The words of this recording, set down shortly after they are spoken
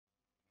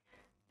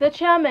The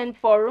Chairman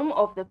Forum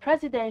of the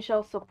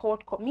Presidential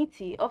Support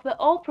Committee of the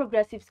All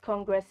Progressives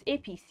Congress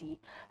APC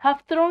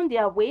have thrown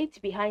their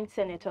weight behind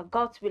Senator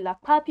Godswill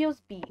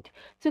Akpabio's bid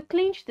to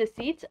clinch the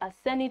seat as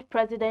Senate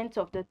President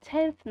of the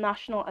 10th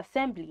National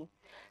Assembly.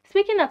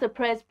 Speaking at a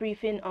press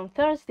briefing on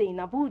Thursday in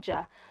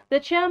Abuja, the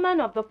chairman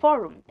of the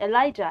forum,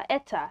 Elijah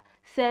Etta,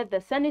 said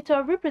the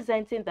senator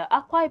representing the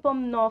Akwa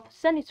Ibom North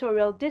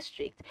Senatorial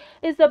District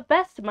is the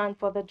best man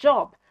for the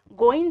job,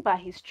 going by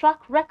his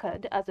track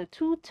record as a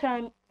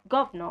two-term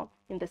governor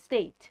in the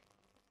state.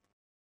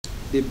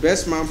 The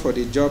best man for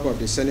the job of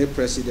the Senate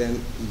President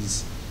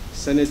is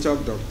Senator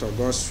Dr.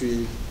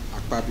 Godswill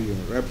Akpabio,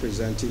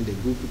 representing the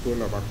good people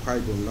of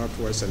Akwa Ibom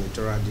Northwest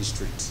Senatorial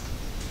District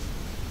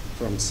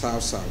from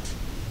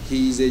South-South.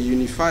 He is a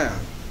unifier.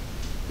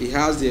 He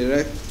has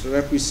the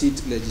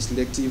requisite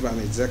legislative and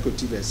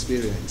executive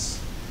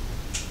experience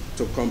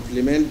to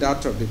complement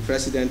that of the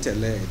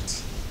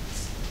President-elect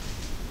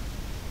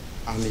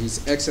and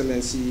His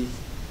Excellency,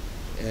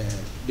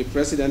 the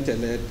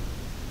President-elect,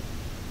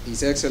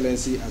 His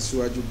Excellency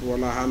Asiwaju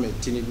Bola Ahmed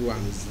Tinubu,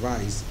 and his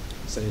Vice,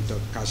 Senator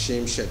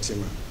Kashim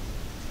Shettima.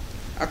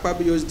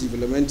 Akpabio's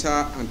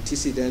developmental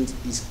antecedent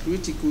is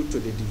critical to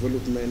the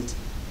development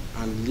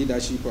and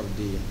leadership of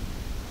the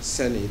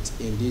Senate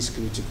in this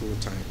critical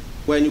time.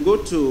 When you go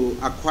to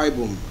Akwa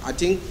Ibom, I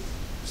think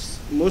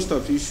most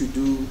of you should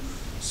do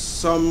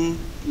some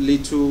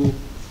little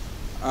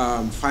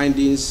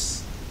findings.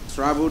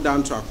 Travel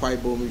down to Akwa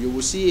Ibom, you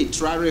will see a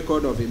track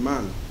record of a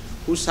man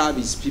who served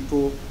his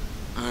people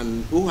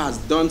and who has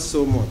done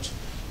so much.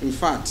 In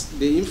fact,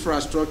 the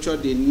infrastructure,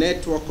 the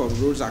network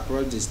of roads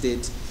across the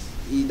state,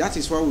 that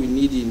is what we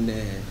need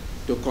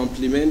to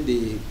complement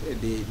the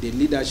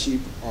leadership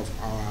of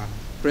our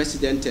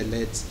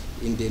President-elect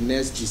in the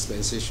next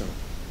dispensation.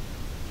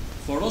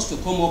 For us to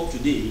come up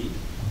today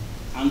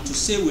and to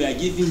say we are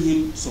giving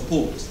him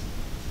support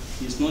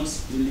is not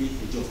really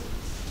a joke.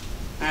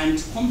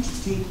 And come to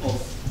think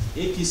of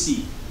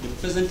APC, the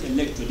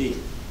President-elect today,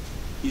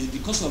 is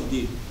because of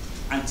the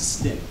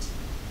antecedent,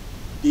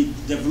 the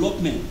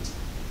development,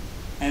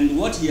 and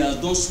what he has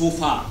done so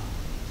far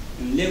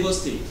in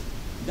Lagos State,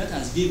 that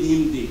has given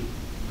him the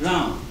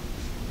ground,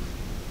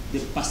 the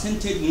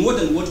percentage, more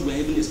than what we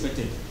even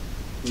expected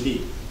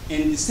today.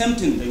 And the same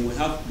thing that we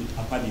have with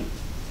Akpabio.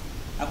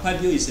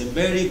 Akpabio is a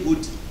very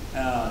good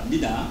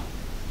leader,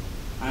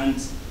 and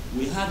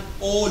we had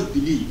all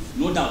believe,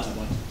 no doubt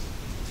about it,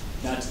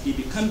 that he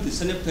becomes the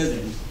Senate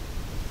President,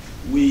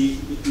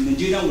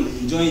 Nigeria will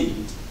enjoy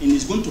it, and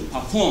is going to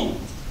perform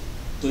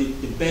to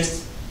the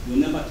best you'll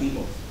never think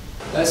of.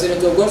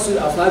 Senator Godswill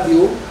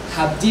Akpabio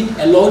have did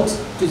a lot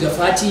to the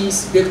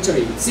party's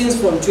victory since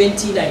from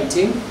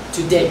 2019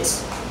 to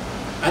date.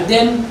 And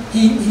then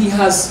he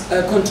has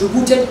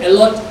contributed a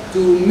lot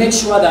to make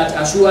sure that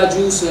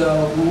Asiwaju's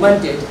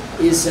mandate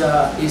is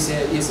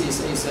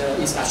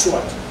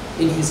assured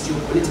in his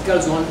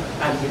geopolitical zone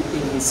and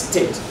in his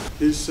state.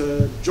 His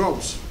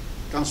jobs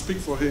can speak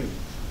for him.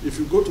 If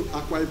you go to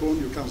Akwa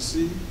Ibom, you can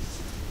see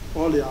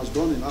all he has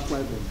done in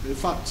Akwa Ibom. In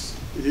fact,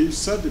 he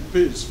set the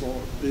pace for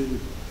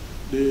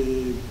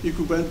the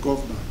incumbent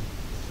governor,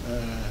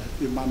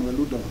 Emmanuel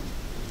Udon.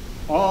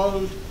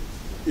 All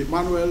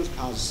Emmanuel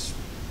has,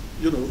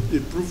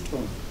 improved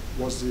on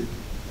was the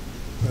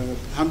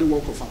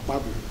handiwork of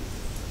Akpabio.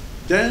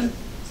 Then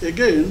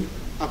again,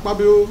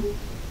 Akpabio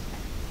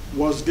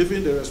was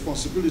given the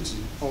responsibility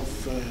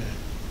of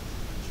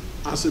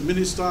as a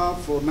minister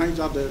for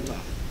Niger Delta,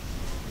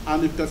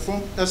 and he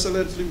performed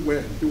excellently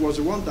well. He was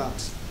the one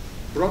that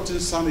brought in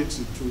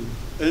sanity to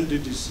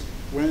NDDC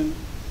when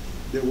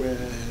there were,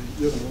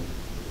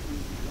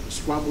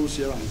 squabbles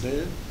here and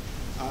there,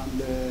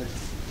 and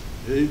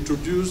he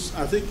introduced,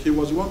 I think he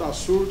was the one that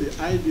sold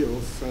the idea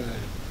of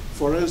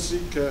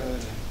forensic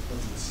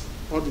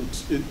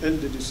audit in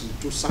NDDC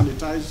to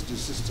sanitize the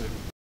system.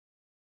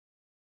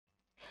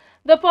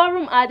 The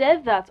forum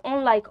added that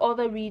unlike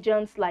other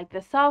regions like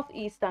the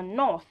Southeast and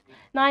North,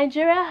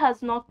 Nigeria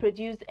has not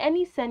produced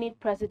any Senate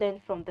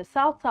president from the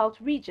South-South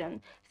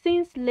region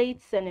since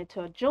late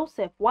Senator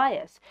Joseph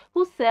Wyeth,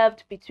 who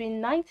served between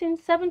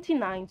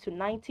 1979 to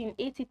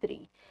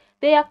 1983.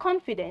 They are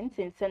confident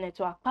in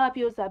Senator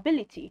Akpabio's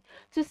ability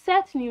to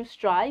set new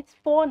strides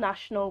for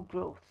national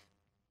growth.